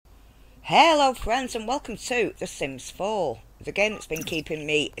Hello friends and welcome to The Sims 4, the game that's been keeping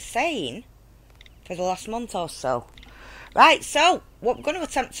me sane for the last month or so. Right, so what we're going to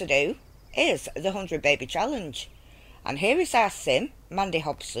attempt to do is the 100 Baby Challenge. And here is our sim, Mandy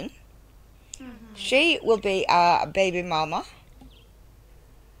Hobson. She will be our baby mama.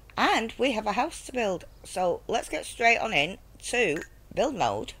 And we have a house to build. So let's get straight on in to build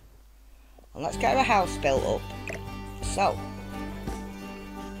mode. And let's get our house built up. So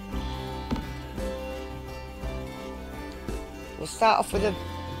we'll start off with a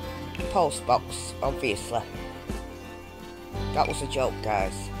post box, obviously. That was a joke,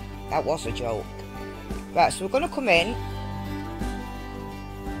 guys. That was a joke. Right, so we're going to come in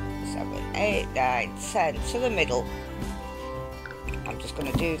 7, 8, 9, 10 to the middle. I'm just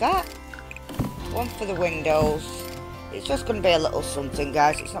going to do that. One for the windows. It's just going to be a little something,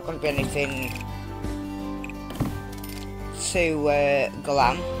 guys. It's not going to be anything too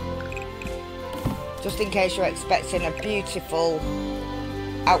glam. Just in case you're expecting a beautiful,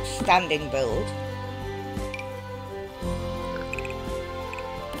 outstanding build.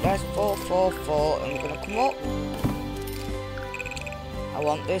 There's 4, 4, 4, and we're going to come up. I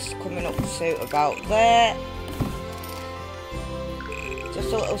want this coming up to about there.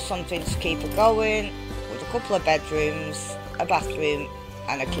 Just a little something to keep it going, with a couple of bedrooms, a bathroom,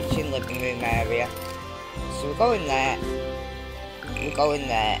 and a kitchen living room area. So we're going there. We're going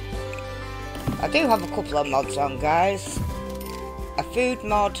there. I do have a couple of mods on, guys. A food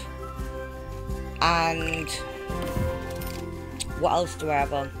mod, and what else do I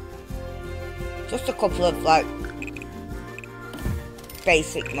have on? Just a couple of like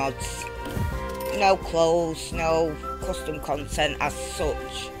basic mods. No clothes, no custom content as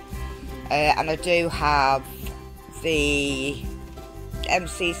such. And I do have the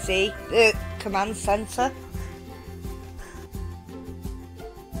MCC, the command center.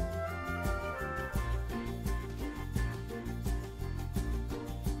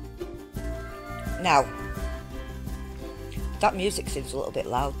 Now, that music seems a little bit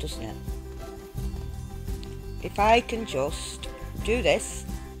loud, doesn't it? If I can just do this,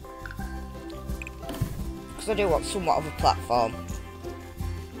 because I do want somewhat of a platform.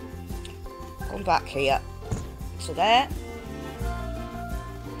 Come back here to there.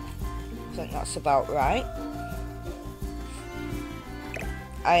 I think that's about right.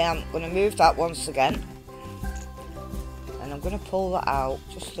 I am going to move that once again. And I'm going to pull that out,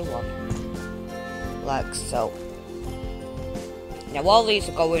 just the one. Like so. Now all these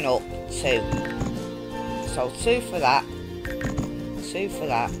are going up 2. So 2 for that. 2 for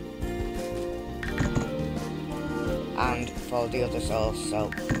that. And for the others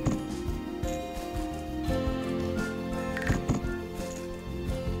also.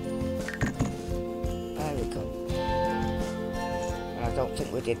 There we go. And I don't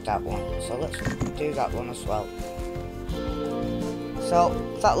think we did that one. So let's do that one as well. So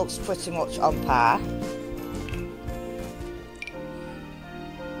that looks pretty much on par.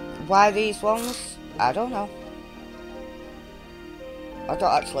 Why these ones? I don't know. I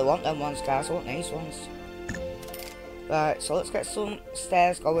don't actually want them ones, guys. I want these ones. Right, so let's get some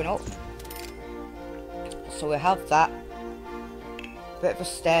stairs going up. So we have that. Bit of a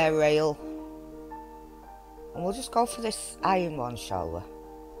stair rail. And we'll just go for this iron one, shall we?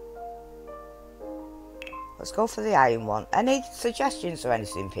 Let's go for the iron one. Any suggestions or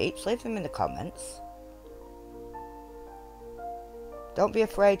anything, peeps? Leave them in the comments. Don't be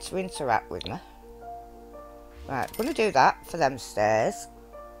afraid to interact with me. Right, I'm going to do that for them stairs.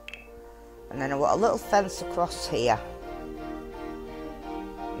 And then I want a little fence across here.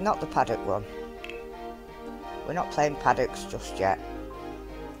 Not the paddock one. We're not playing paddocks just yet.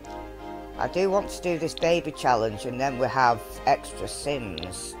 I do want to do this baby challenge, and then we have extra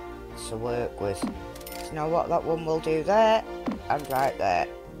sims to work with. So you know what, that one will do there and right there.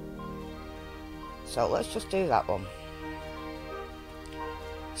 So let's just do that one.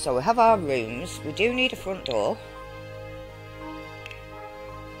 So we have our rooms. We do need a front door,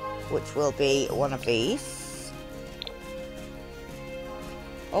 which will be one of these.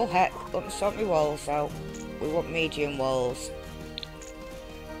 Oh heck, let me sort my walls out. We want medium walls.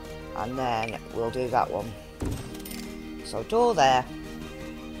 And then we'll do that one. So door there.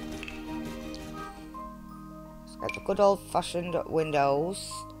 Let's get the good old fashioned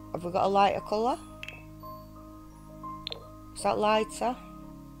windows. Have we got a lighter colour? Is that lighter?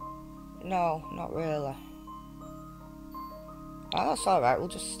 No, not really. Oh, that's alright, we'll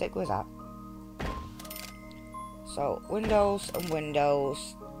just stick with that. So, windows and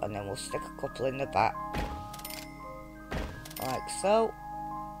windows, and then we'll stick a couple in the back. Like so.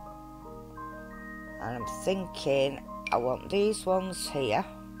 And I'm thinking I want these ones here.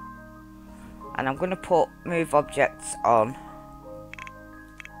 And I'm going to put move objects on.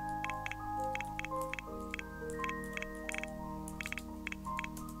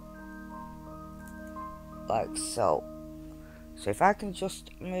 Like so. So if I can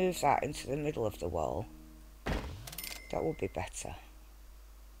just move that into the middle of the wall, that would be better.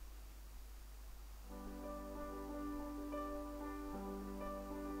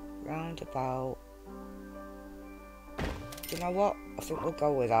 Round about. Do you know what? I think we'll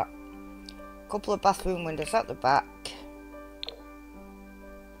go with that. Couple of bathroom windows at the back.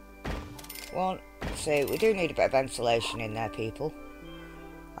 1, 2. We do need a bit of ventilation in there, people.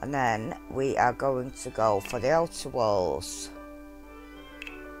 And then we are going to go for the outer walls.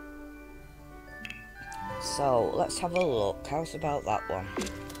 So let's have a look. How's about that one?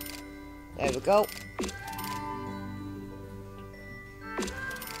 There we go.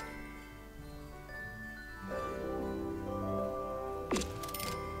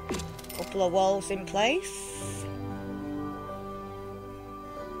 Couple of walls in place.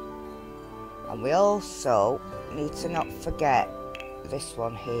 And we also need to not forget this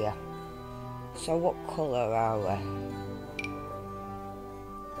one here. So what colour are we?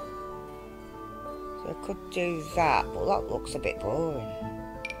 So I could do that, but that looks a bit boring.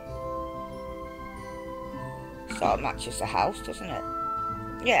 Sort of matches the house, doesn't it?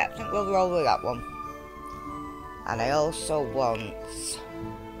 Yeah, I think we'll roll with that one. And I also want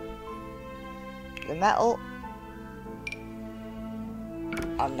the metal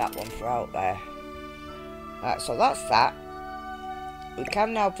and that one for out there. Right, so that's that. We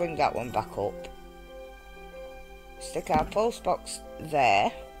can now bring that one back up. Stick our post box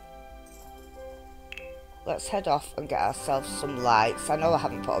there. Let's head off and get ourselves some lights. I know I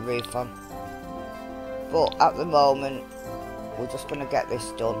haven't put a roof on, but at the moment we're just going to get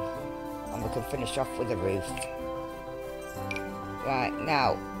this done and we can finish off with a roof. Right,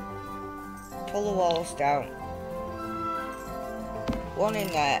 now pull the walls down. One in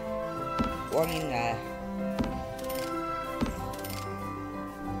there, one in there,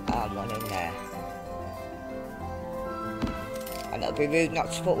 and one in there. And it'll be rude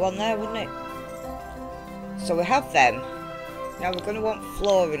not to put one there, wouldn't it? So we have them. Now we're going to want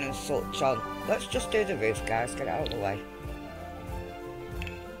flooring and such on. Let's just do the roof, guys. Get it out of the way.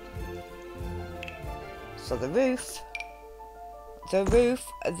 So the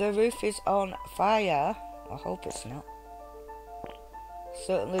roof is on fire. I hope it's not.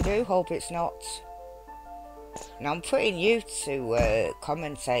 Certainly do hope it's not. Now I'm pretty new to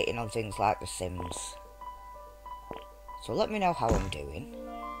commentating on things like The Sims. So let me know how I'm doing.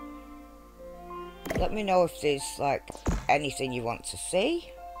 Let me know if there's like anything you want to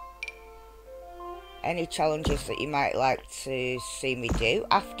see. Any challenges that you might like to see me do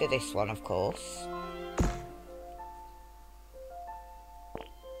after this one, of course.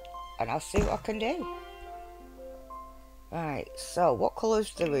 And I'll see what I can do. Right, so what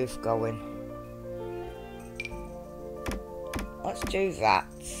colour's the roof going? Let's do that.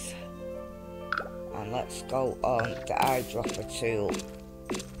 And let's go on the eyedropper tool.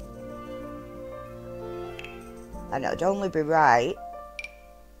 And it'd only be right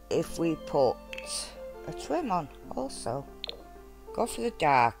if we put a trim on also. Go for the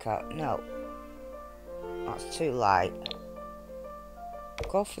darker. No, that's too light.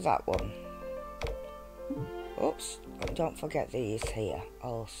 Go for that one. Oops, and don't forget these here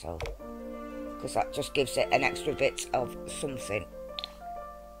also, because that just gives it an extra bit of something.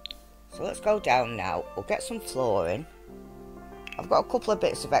 So let's go down now. We'll get some flooring. I've got a couple of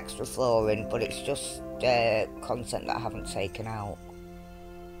bits of extra flooring, but it's just content that I haven't taken out.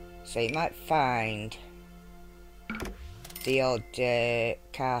 So you might find the odd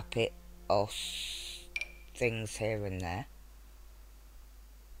carpet or things here and there,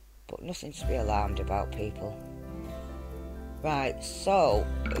 but nothing to be alarmed about, people. Right, so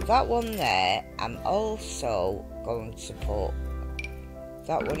that one there, I'm also going to put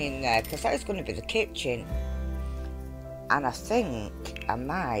that one in there, because that is going to be the kitchen. And I think I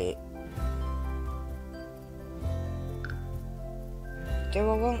might... Do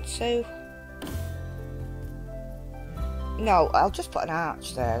I want to? No, I'll just put an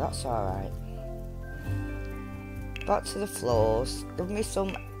arch there, that's alright. Back to the floors. Give me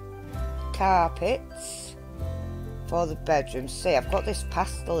some carpets for the bedroom. See, I've got this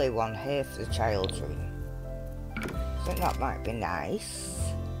pastel-y one here for the child's room. I think that might be nice.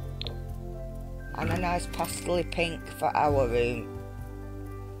 And a nice pastel-y pink for our room.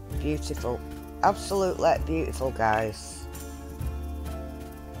 Beautiful. Absolutely beautiful, guys.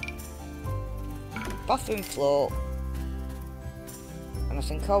 Bathroom floor. And I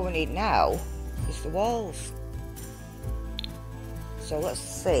think all we need now is the walls. So let's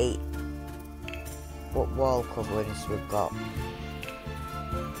see what wall coverings we've got.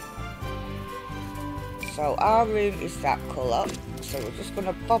 So our room is that colour, so we're just going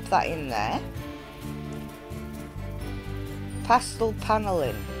to bob that in there. Pastel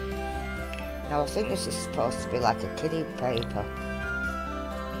panelling. Now I think this is supposed to be like a kiddie paper.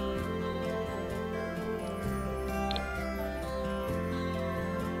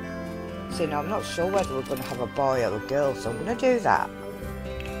 See, now I'm not sure whether we're going to have a boy or a girl, so I'm going to do that.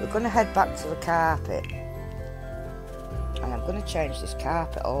 We're going to head back to the carpet. And I'm going to change this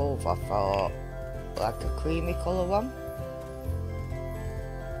carpet over for like a creamy colour one.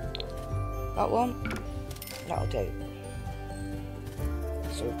 That one? That'll do.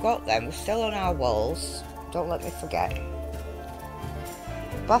 So we've got them, we're still on our walls, don't let me forget.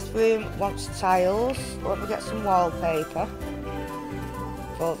 Bathroom wants tiles, won't we get some wallpaper?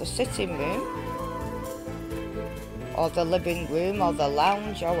 For the sitting room, or the living room, or the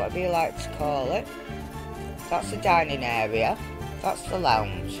lounge, or whatever you like to call it. That's the dining area, that's the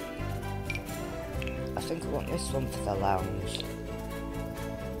lounge. I think I want this one for the lounge.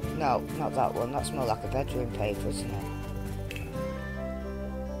 No, not that one, that's more like a bedroom paper, isn't it?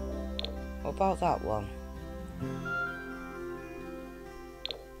 What about that one?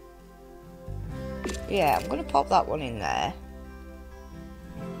 Yeah, I'm going to pop that one in there.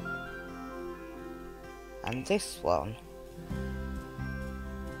 And this one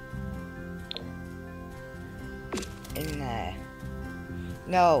in there.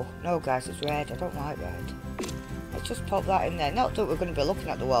 No guys, it's red. I don't like red. Let's just pop that in there. Not that we're going to be looking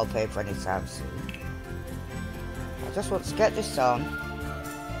at the wallpaper anytime soon. I just want to get this on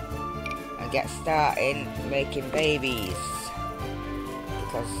and get starting making babies.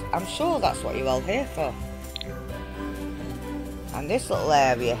 Because I'm sure that's what you're all here for. And this little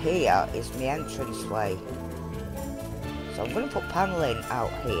area here is my entranceway. So I'm going to put panelling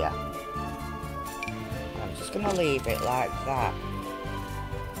out here. And I'm just going to leave it like that.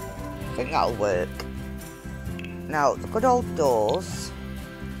 I think that'll work. Now, the good old doors.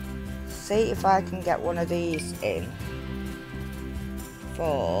 See if I can get one of these in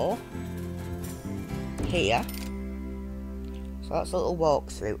for here. So that's a little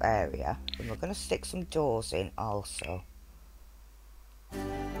walk-through area. And we're going to stick some doors in also.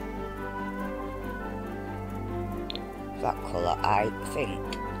 That colour, I think.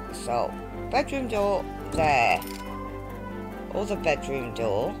 So, bedroom door there. Other bedroom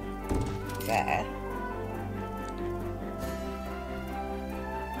door there.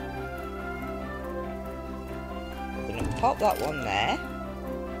 I'm going to pop that one there.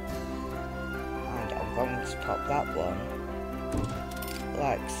 And I'm going to pop that one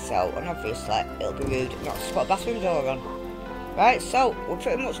like so. And obviously, it'll be rude not to put a bathroom door on. Right, so we're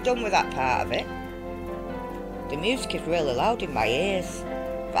pretty much done with that part of it. The music is really loud in my ears,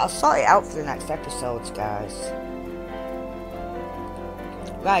 but I'll sort it out for the next episodes, guys.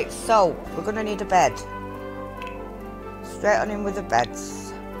 Right, so we're going to need a bed. Straight on in with the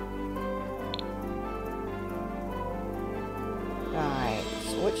beds. Right,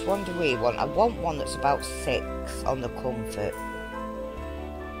 so which one do we want? I want one that's about 6 on the comfort.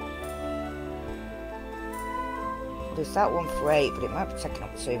 There's that one for 8, but it might be taking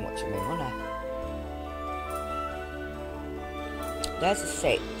up too much of my money. There's a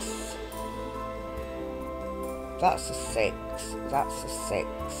 6. That's a 6. That's a 6.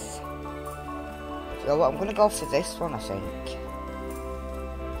 So what, I'm going to go for this one, I think.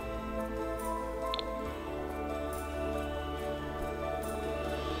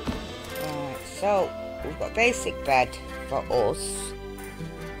 Right, so we've got a basic bed for us.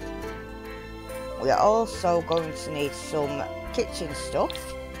 We are also going to need some kitchen stuff.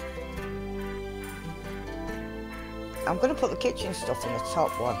 I'm going to put the kitchen stuff in the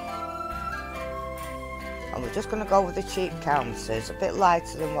top one. And we're just going to go with the cheap counters, a bit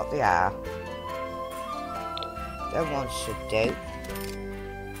lighter than what they are. Then one should do.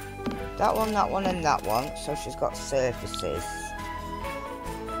 That one, and that one, so she's got surfaces.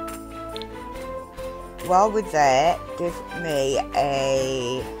 While we're there, give me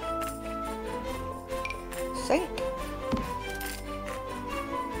a sink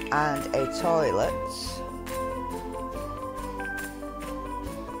and a toilet.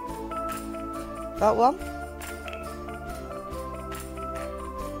 That one.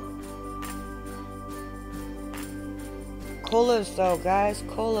 Colours though, guys,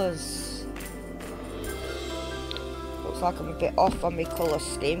 colours. Looks like I'm a bit off on my colour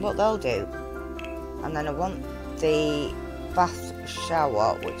scheme, but they'll do. And then I want the bath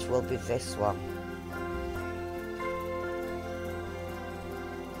shower, which will be this one.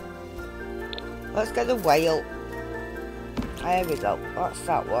 Let's get the whale. There we go, that's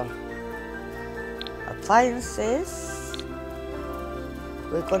that one. Appliances.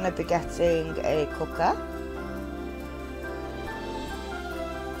 We're going to be getting a cooker.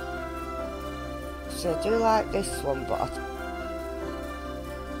 So I do like this one, but I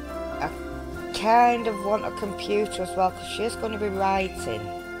kind of want a computer as well, because she's going to be writing.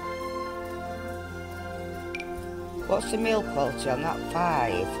 What's the meal quality on that?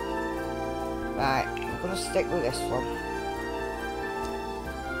 5. Right, I'm going to stick with this one.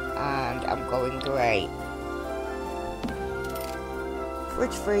 And I'm going grey.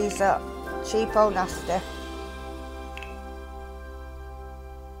 Fridge freezer, cheapo nasty.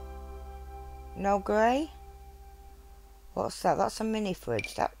 No grey? What's that? That's a mini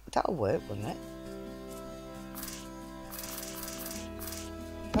fridge. That'll work, wouldn't it?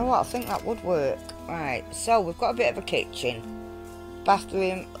 You know what? I think that would work. Right, so we've got a bit of a kitchen,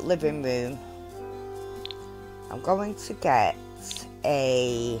 bathroom, living room. I'm going to get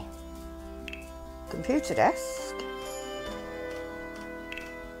a computer desk.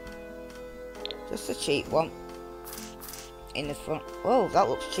 Just a cheap one. In the front. Oh, that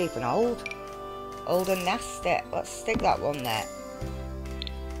looks cheap and old. Old and nasty. Let's stick that one there.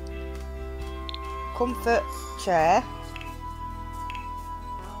 Comfort chair.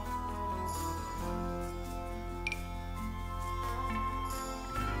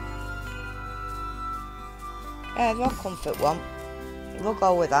 Yeah, no comfort one. We'll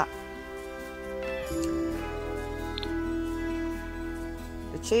go with that.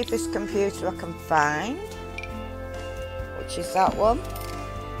 The cheapest computer I can find, which is that one.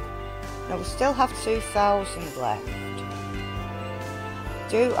 Now we still have 2,000 left.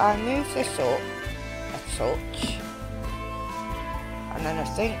 Do I move this up a touch? And then I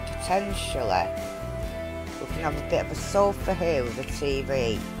think potentially we can have a bit of a sofa here with a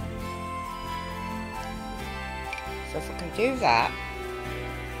TV. So if I can do that.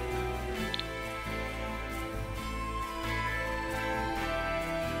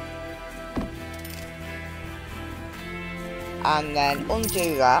 And then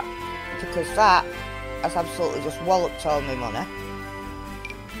undo that, because that has absolutely just walloped all my money.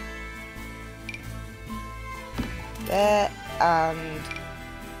 There and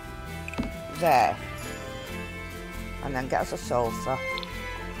there. And then get us a sofa.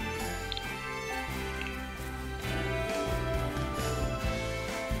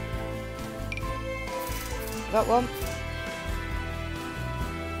 That one.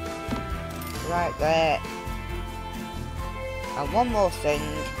 Right there. And one more thing.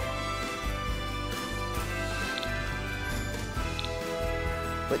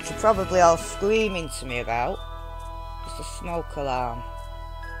 Which you're probably all screaming to me about. It's the smoke alarm.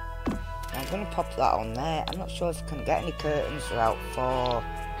 I'm going to pop that on there. I'm not sure if I can get any curtains out for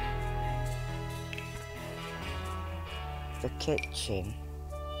the kitchen.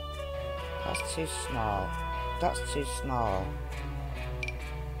 That's too small. That's too small.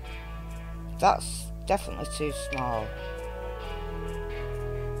 That's definitely too small.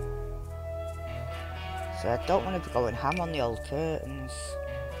 So I don't want to be going ham on the old curtains.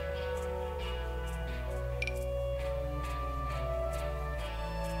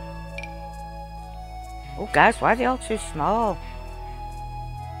 Oh guys, why are they all too small?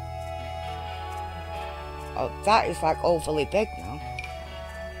 Oh, that is like overly big now.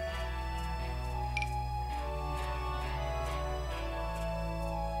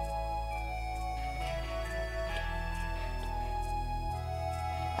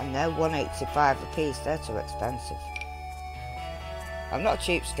 And they're $1.85 a piece, they're too expensive. I'm not a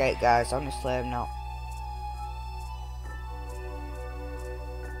cheapskate, guys, honestly I'm not.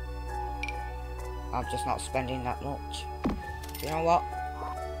 I'm just not spending that much. You know what?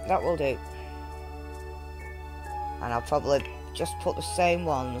 That will do. And I'll probably just put the same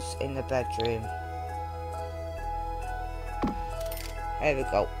ones in the bedroom. There we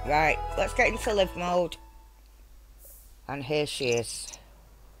go. Right, let's get into live mode. And here she is.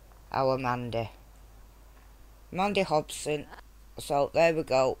 Our Mandy. Mandy Hobson. So there we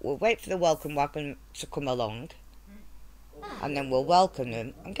go. We'll wait for the welcome wagon to come along. And then we'll welcome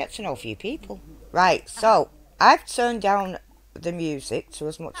them and get to know a few people. Right, so I've turned down the music to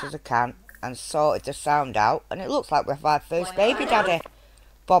as much as I can and sorted the sound out, and it looks like we've our first baby daddy.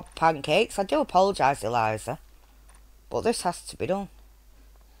 Bob Pancakes. I do apologise, Eliza, but this has to be done.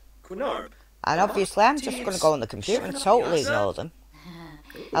 And obviously I'm just going to go on the computer and totally ignore them.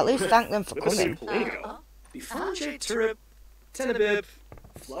 At least thank them for coming.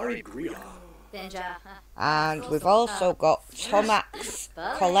 And we've also got Tomax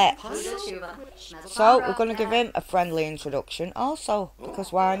Colette. So we're going to give him a friendly introduction also,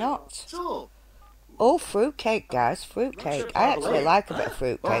 because why not? Oh, fruitcake, guys. Fruitcake. I actually like a bit of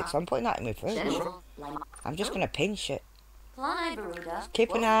fruitcake, so I'm putting that in my fridge. I'm just going to pinch it.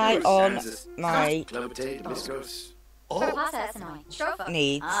 Keep an eye on my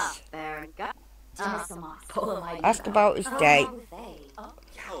needs. Ask about his date.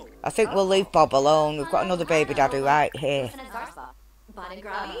 I think we'll leave Bob alone. We've got another baby daddy right here.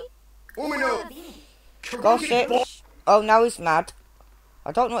 Gossip. Oh, now he's mad.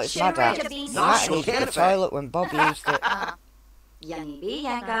 I don't know what he's mad at. He might have needed the toilet when Bob used it.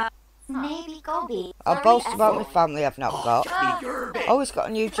 I'll boast about my family I've not got. Oh, he's got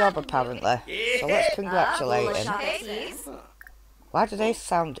a new job apparently. So let's congratulate him. Why do they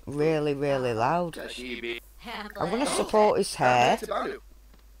sound really, really loud? I'm going to support his hair.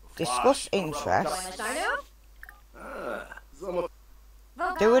 Discuss interests.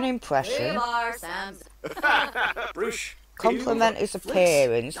 Do an impression. Compliment his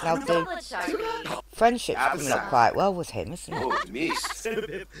appearance. Now the friendship's coming up quite well with him, isn't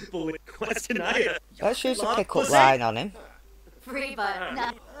it? Let's use a pick-up line on him.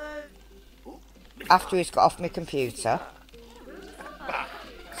 After he's got off my computer.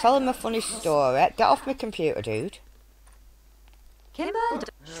 Tell him a funny story. Get off my computer, dude. I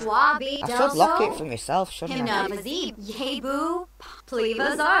should lock it for myself, shouldn't I?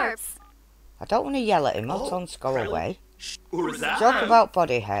 I don't want to yell at him. I'll tell him to go away. Joke about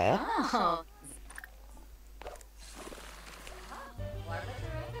body hair.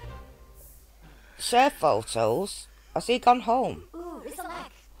 Share photos. Has he gone home?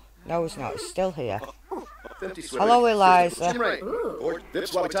 No, he's not. He's still here. Hello, Eliza.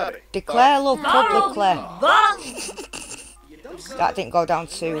 Declare love publicly. That didn't go down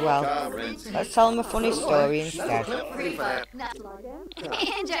too well. Let's tell him a funny story instead.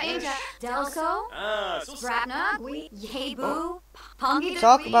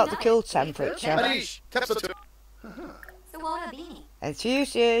 Talk about the cool temperature.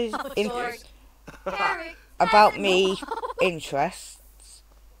 Enthusiasm about me interests.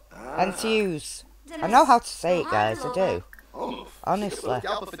 Enthuse. I know how to say it, guys. I do. Honestly.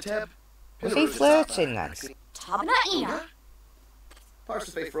 Was he flirting then?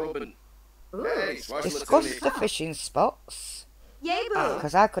 Discuss the fishing spots.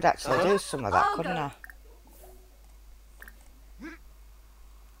 Because I could actually do some of that, couldn't I?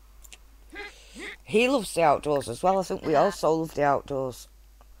 He loves the outdoors as well. I think we also love the outdoors.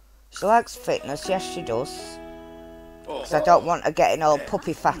 She likes fitness. Yes, she does. Because I don't want her getting all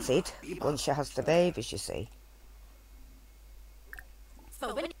puppy fatted when she has the babies, you see.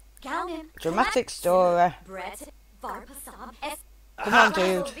 Dramatic story. Come on,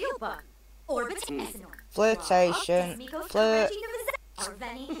 dude. Flirtation. Flirt.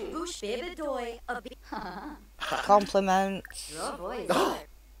 Compliments.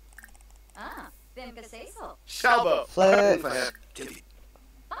 Flirt.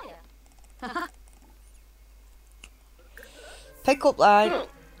 Pick up line.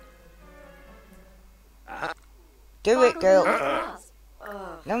 Do it, girl.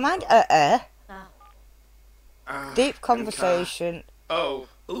 Never mind. Deep conversation.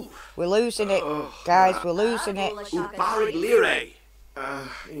 We're losing it, guys. We're losing it.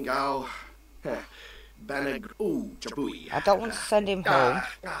 I don't want to send him home.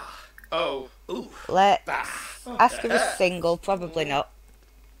 Let's ask if he's single. Probably not.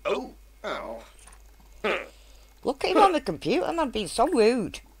 Look at him on the computer, man, being so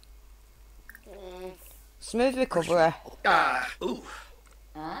rude. Smooth recovery.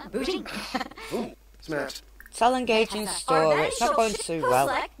 Tell engaging story. It's not going too well.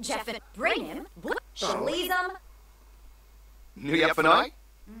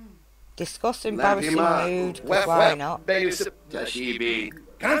 Discuss embarrassing mood, because why not?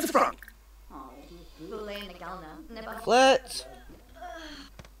 Flirt.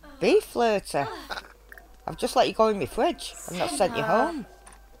 Be flirty. I've just let you go in my fridge. I've not sent you home.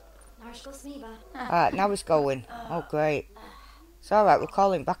 Alright, now he's going. Oh, great. It's alright, we'll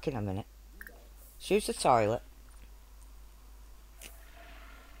call him back in a minute. Let's use the toilet.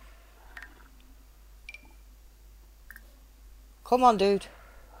 Come on, dude.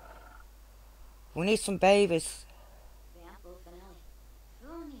 We need some babies.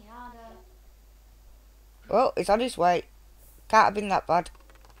 Oh, he's on his way. Can't have been that bad.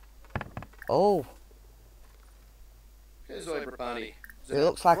 Oh. It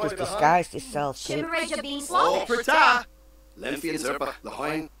looks like he's disguised himself too.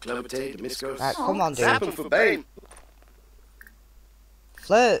 Right, come on, dude.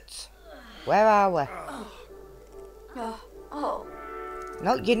 Flirt. Where are we?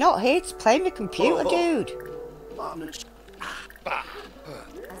 No, you're not here to play my computer, dude.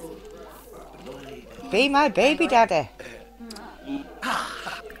 Be my baby daddy.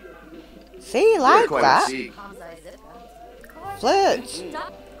 See, you like that? Flirt.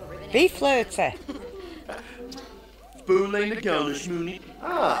 Be flirty.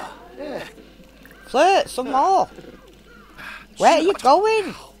 Flirt some more. Where are you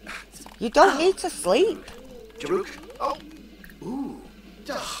going? You don't need to sleep.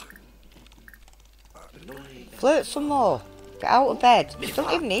 Flirt some more. Get out of bed. You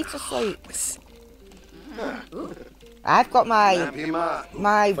don't even need to sleep. I've got my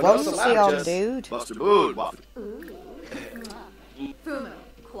onesie on, dude.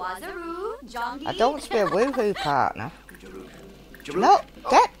 I don't want to be a woohoo partner. No,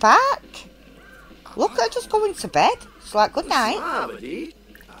 get back. Look, I'm just going to bed. It's like, good night.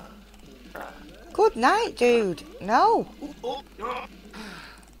 Good night, dude. No.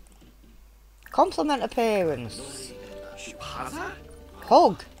 Compliment appearance.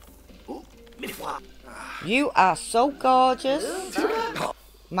 Hug. You are so gorgeous.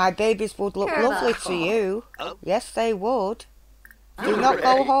 My babies would look lovely to you. Yes, they would. Do not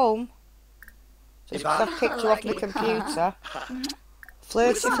go home. Just because I've kicked you off my computer.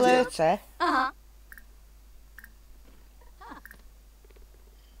 Flirty, flirty.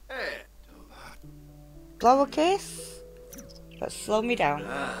 Blow a kiss. But slow me down.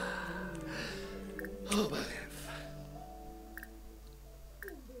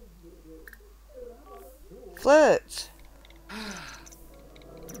 Flirt.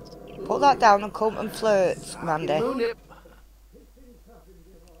 Put that down and come and flirt, Mandy.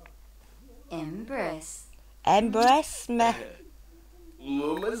 Embrace. Embrace me.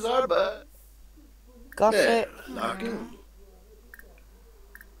 Gossip.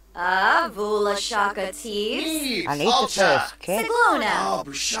 Vula Shaka Tees. I need the first kiss.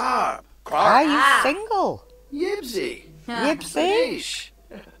 Siglona. Are you single? Yibsy. Yibsy?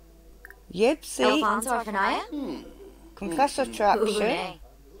 Yibsy? Alfonso Orphanaya. Confess attraction.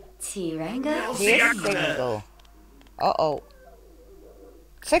 T-Ranga. He is single. Uh-oh.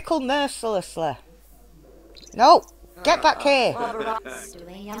 Tickle mercilessly. No! Get back here!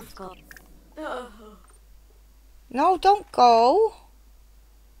 No, don't go!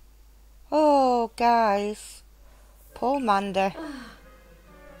 Oh, guys. Poor Mandy.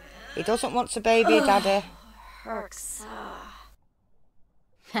 He doesn't want to baby a daddy. Hurks.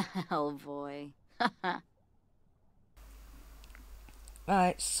 Oh, boy.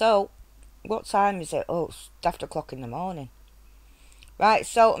 Right, so, what time is it? Oh, it's after o'clock in the morning. Right,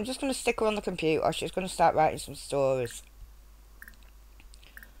 so I'm just going to stick her on the computer. She's going to start writing some stories.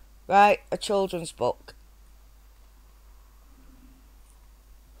 Right, a children's book.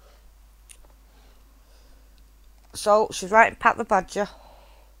 So, she's writing Pat the Badger.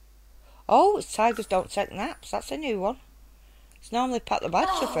 Oh, it's Tigers Don't Take Naps. That's a new one. It's normally Pat the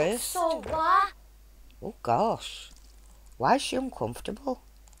Badger first. So what? Oh, gosh. Why is she uncomfortable?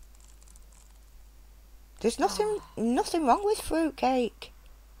 There's nothing wrong with fruitcake.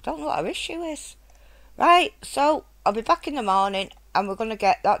 Don't know what her issue is. Right, so I'll be back in the morning and we're going to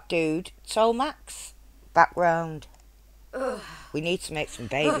get that dude, Tomax, back round. We need to make some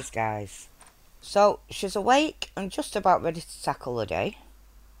babies, guys. So, she's awake and just about ready to tackle the day.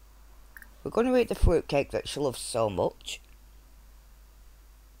 We're going to eat the fruitcake that she loves so much.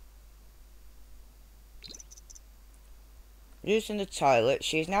 Using the toilet.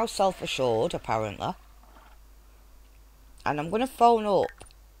 She's now self-assured, apparently. And I'm going to phone up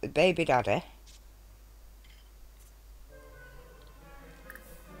with baby daddy.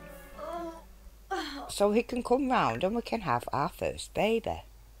 So he can come round and we can have our first baby.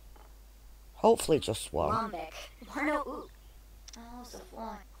 Hopefully just one.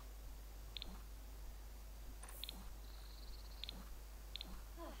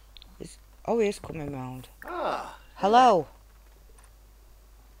 Oh, he is coming round. Hello.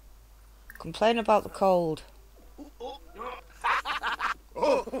 Complain about the cold.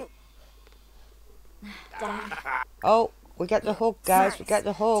 Oh, we get the hug, guys. We get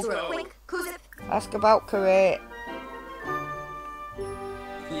the hug. Ask about Karate.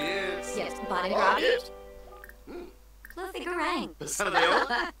 Yes, body grabby. Fluffy garang.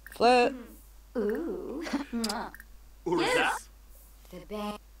 Flirt. Ooh. Yes. The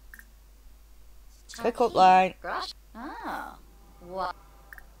bang. Pick up line. Oh. What?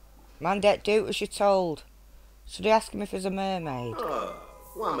 Mandette, do as you're told. Should I ask him if he's a mermaid?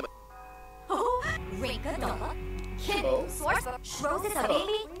 Rinka Dola. Kid. Source. Rose is a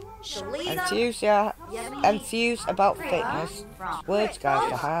baby. Enthuse about fitness. Words,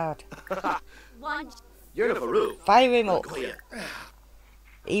 guys, are hard. Fire him up.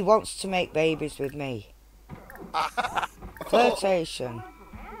 He wants to make babies with me. Flirtation.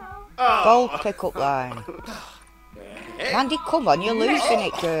 Gold pickup line. Mandy, come on, you're losing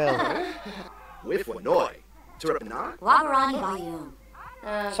it, girl. With Wanoy. Turapana? Wabarani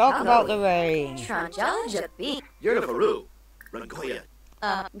Bayum. Talk about the rain. Tranjala Jabi. Yernafaru. Rangoya.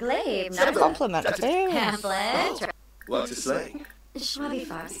 Glaive. Compliment appearance. Pamphlet. What's it saying? Shmabi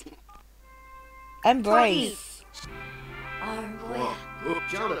Fars. Embrace. Arboya.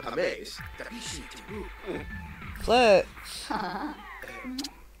 Jana Pames. Tapishi to Flirt.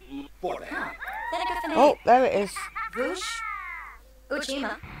 Bora. Oh, there it is. Rush.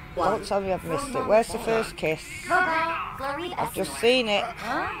 Uchima. Don't tell me I've missed it. Where's the first kiss? Voga. Florida. I've just seen it.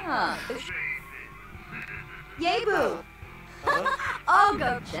 Yebu. Oh,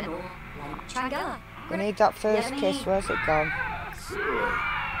 go. General. Trangella. We need that first kiss. Where's it gone?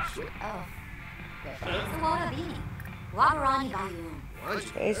 Oh. Wabini. Wabarani Bayum.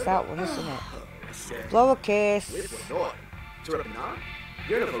 It is that one, isn't it? Blow a kiss. With Wanoy. Turapana?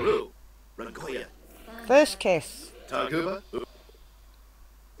 Yernafaru. Rangoya. First kiss. Taguba?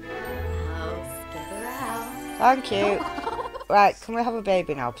 Thank you. Right, can we have a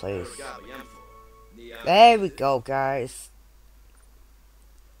baby now, please? There we go, guys.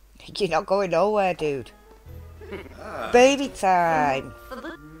 You're not going nowhere, dude. Baby time.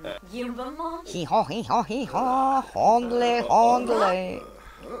 Hee haw, hee haw, hee haw. Hondley, hondley.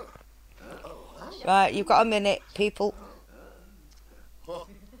 Right, you've got a minute, people.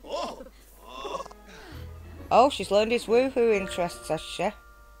 Oh, she's learned his woohoo interests, has she?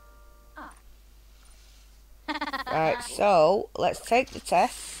 Right, so let's take the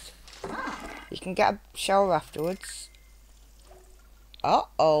test. You can get a shower afterwards.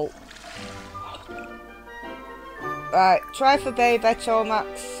 Uh-oh. Right, try for baby,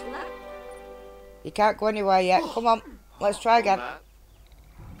 Tomax. You can't go anywhere yet. Come on, let's try again.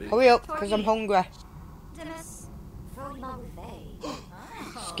 Hurry up, because I'm hungry.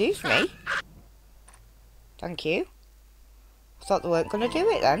 Excuse me? Thank you. I thought they weren't going to do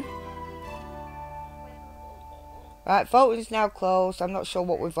it then. Right, voting's now closed. I'm not sure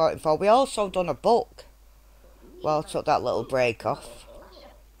what we're voting for. We also done a book. Well, took that little break off.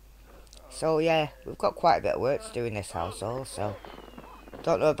 So yeah, we've got quite a bit of work to do in this household, so...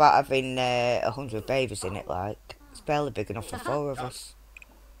 Don't know about having 100 babies in it, like. It's barely big enough for 4 of us.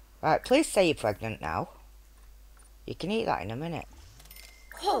 Right, please say you're pregnant now. You can eat that in a minute.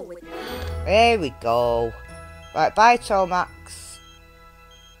 There we go. Right, bye Tomax.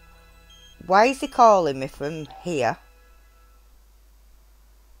 Why is he calling me from here?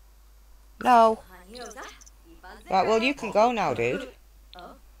 No. Right, well you can go now, dude.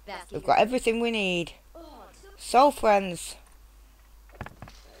 We've got everything we need. So, friends,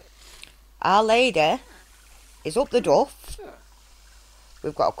 our lady is up the duff.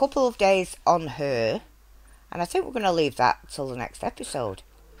 We've got a couple of days on her, and I think we're going to leave that till the next episode.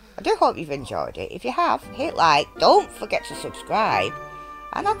 I do hope you've enjoyed it. If you have, hit like, don't forget to subscribe,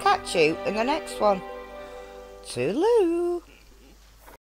 and I'll catch you in the next one. Toodaloo!